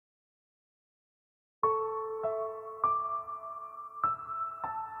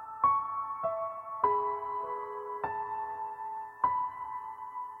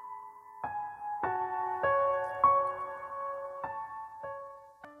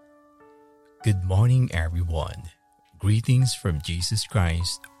Good morning, everyone. Greetings from Jesus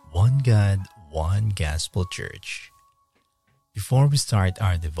Christ, one God, one Gospel Church. Before we start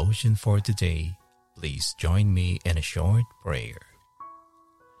our devotion for today, please join me in a short prayer.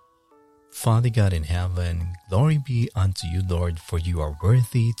 Father God in heaven, glory be unto you, Lord, for you are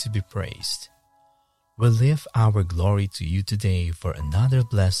worthy to be praised. We lift our glory to you today for another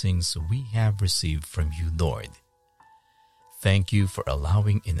blessings we have received from you, Lord. Thank you for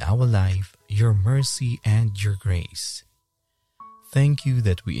allowing in our life your mercy and your grace. Thank you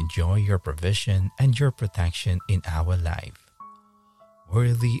that we enjoy your provision and your protection in our life.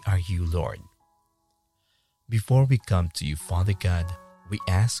 Worthy are you, Lord. Before we come to you, Father God, we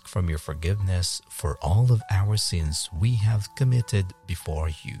ask from your forgiveness for all of our sins we have committed before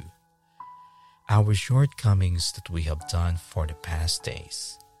you, our shortcomings that we have done for the past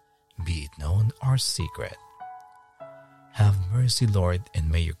days, be it known or secret. Have mercy, Lord, and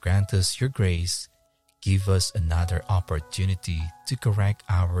may you grant us your grace. Give us another opportunity to correct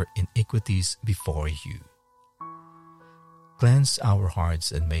our iniquities before you. Cleanse our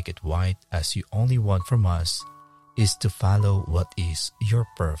hearts and make it white, as you only want from us is to follow what is your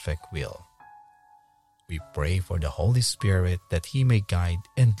perfect will. We pray for the Holy Spirit that he may guide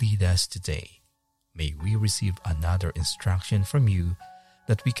and lead us today. May we receive another instruction from you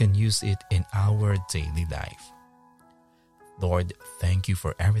that we can use it in our daily life. Lord, thank you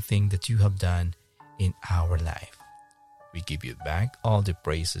for everything that you have done in our life. We give you back all the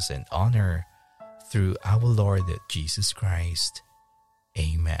praises and honor through our Lord Jesus Christ.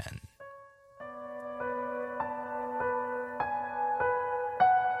 Amen.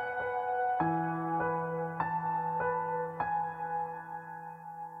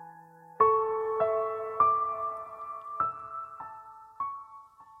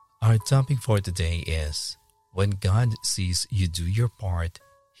 Our topic for today is, when God sees you do your part,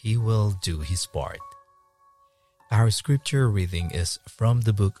 He will do His part. Our scripture reading is from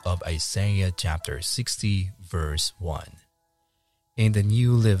the book of Isaiah chapter 60 verse 1 in the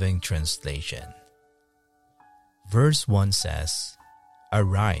New Living Translation. Verse 1 says,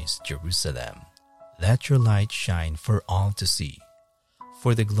 "Arise, Jerusalem, let your light shine for all to see,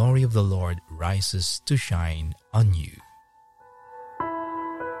 for the glory of the Lord rises to shine on you."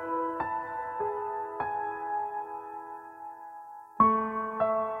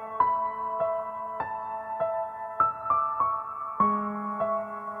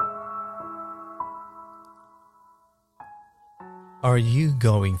 Are you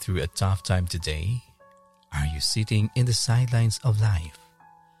going through a tough time today? Are you sitting in the sidelines of life?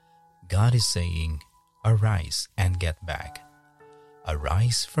 God is saying, arise and get back.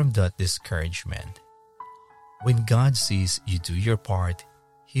 Arise from that discouragement. When God sees you do your part,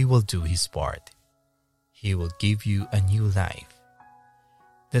 He will do His part. He will give you a new life.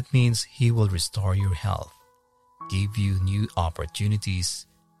 That means He will restore your health, give you new opportunities,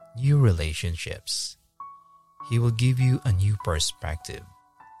 new relationships. He will give you a new perspective.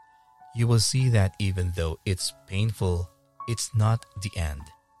 You will see that even though it's painful, it's not the end.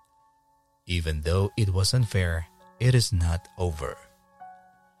 Even though it was unfair, it is not over.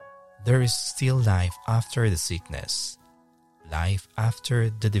 There is still life after the sickness, life after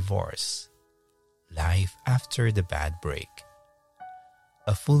the divorce, life after the bad break.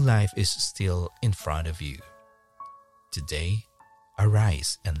 A full life is still in front of you. Today,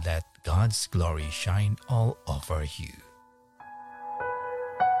 arise and let God's glory shine all over you.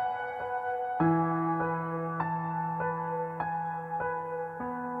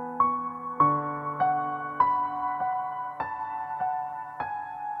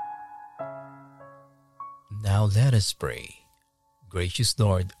 Now let us pray. Gracious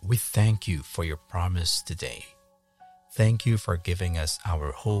Lord, we thank you for your promise today. Thank you for giving us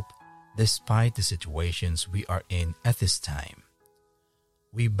our hope despite the situations we are in at this time.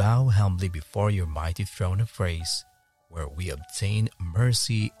 We bow humbly before your mighty throne of grace, where we obtain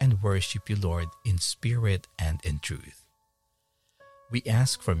mercy and worship you, Lord, in spirit and in truth. We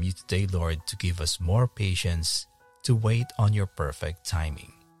ask from you today, Lord, to give us more patience to wait on your perfect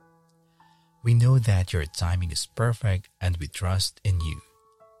timing. We know that your timing is perfect and we trust in you.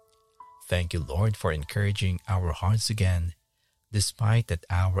 Thank you, Lord, for encouraging our hearts again, despite that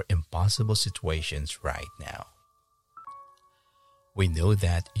our impossible situations right now. We know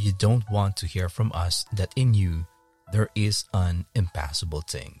that you don't want to hear from us that in you there is an impossible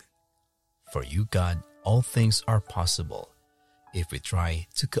thing. For you, God, all things are possible if we try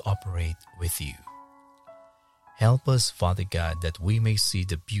to cooperate with you. Help us, Father God, that we may see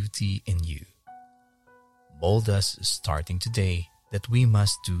the beauty in you. Mold us starting today that we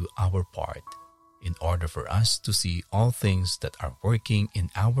must do our part in order for us to see all things that are working in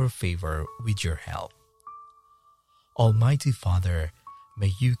our favor with your help. Almighty Father,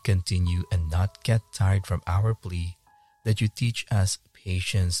 may you continue and not get tired from our plea that you teach us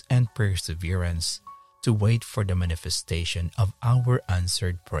patience and perseverance to wait for the manifestation of our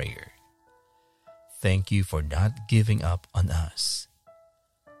answered prayer. Thank you for not giving up on us.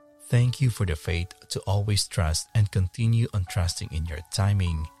 Thank you for the faith to always trust and continue on trusting in your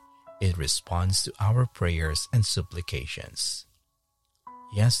timing in response to our prayers and supplications.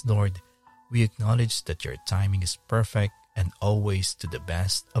 Yes, Lord, we acknowledge that your timing is perfect and always to the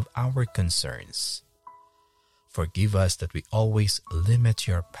best of our concerns. Forgive us that we always limit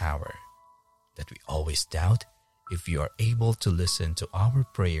your power, that we always doubt if you are able to listen to our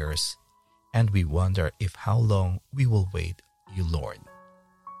prayers, and we wonder if how long we will wait you, Lord.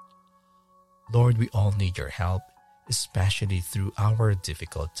 Lord, we all need your help, especially through our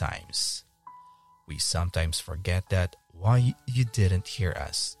difficult times. We sometimes forget that why you didn't hear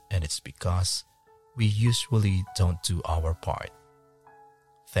us, and it's because we usually don't do our part.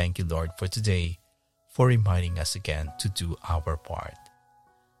 Thank you, Lord, for today, for reminding us again to do our part.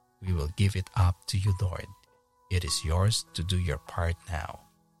 We will give it up to you, Lord. It is yours to do your part now.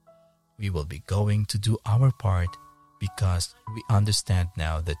 We will be going to do our part because we understand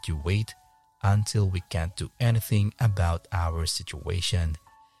now that you wait until we can't do anything about our situation.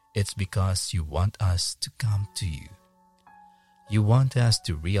 It's because you want us to come to you. You want us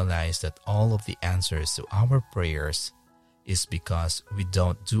to realize that all of the answers to our prayers is because we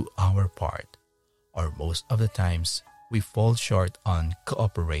don't do our part, or most of the times we fall short on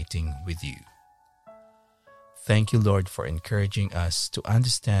cooperating with you. Thank you, Lord, for encouraging us to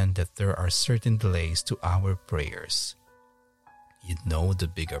understand that there are certain delays to our prayers. You know the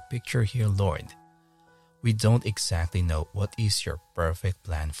bigger picture here, Lord. We don't exactly know what is your perfect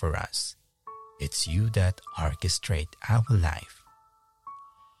plan for us. It's you that orchestrate our life.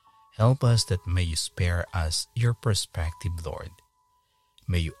 Help us that may you spare us your perspective, Lord.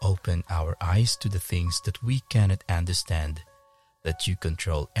 May you open our eyes to the things that we cannot understand, that you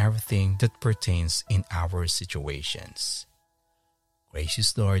control everything that pertains in our situations.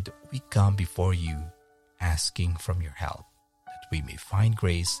 Gracious Lord, we come before you, asking from your help, that we may find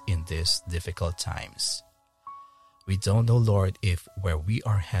grace in these difficult times. We don't know, Lord, if where we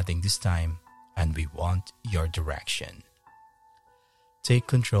are heading this time, and we want your direction. Take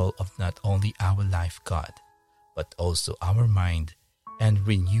control of not only our life, God, but also our mind, and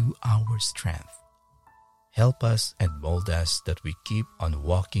renew our strength. Help us and mold us that we keep on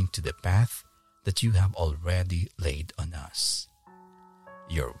walking to the path that you have already laid on us.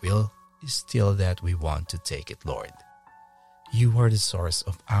 Your will is still that we want to take it, Lord. You are the source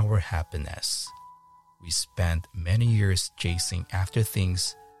of our happiness. We spent many years chasing after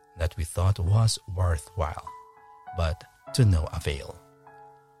things that we thought was worthwhile, but to no avail.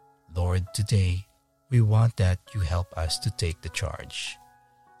 Lord, today we want that you help us to take the charge.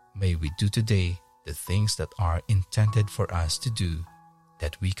 May we do today the things that are intended for us to do,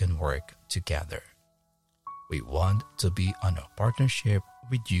 that we can work together. We want to be on a partnership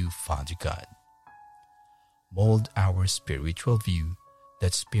with you, Father God. Mold our spiritual view,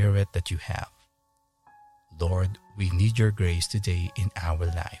 that spirit that you have. Lord, we need your grace today in our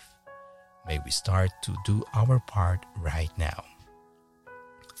life. May we start to do our part right now.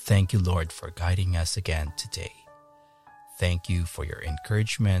 Thank you, Lord, for guiding us again today. Thank you for your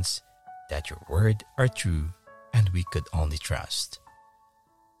encouragements, that your word are true and we could only trust.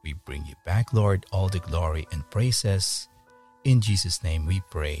 We bring you back, Lord, all the glory and praises. In Jesus' name we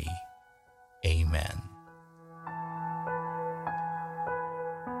pray. Amen.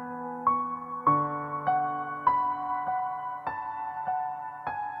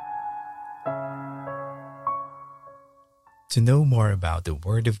 To know more about the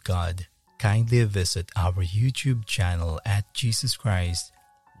Word of God, kindly visit our YouTube channel at Jesus Christ,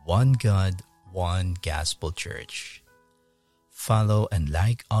 One God, One Gospel Church. Follow and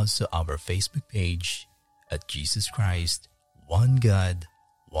like also our Facebook page at Jesus Christ, One God,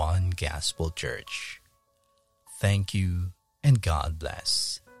 One Gospel Church. Thank you and God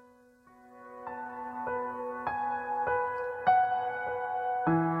bless.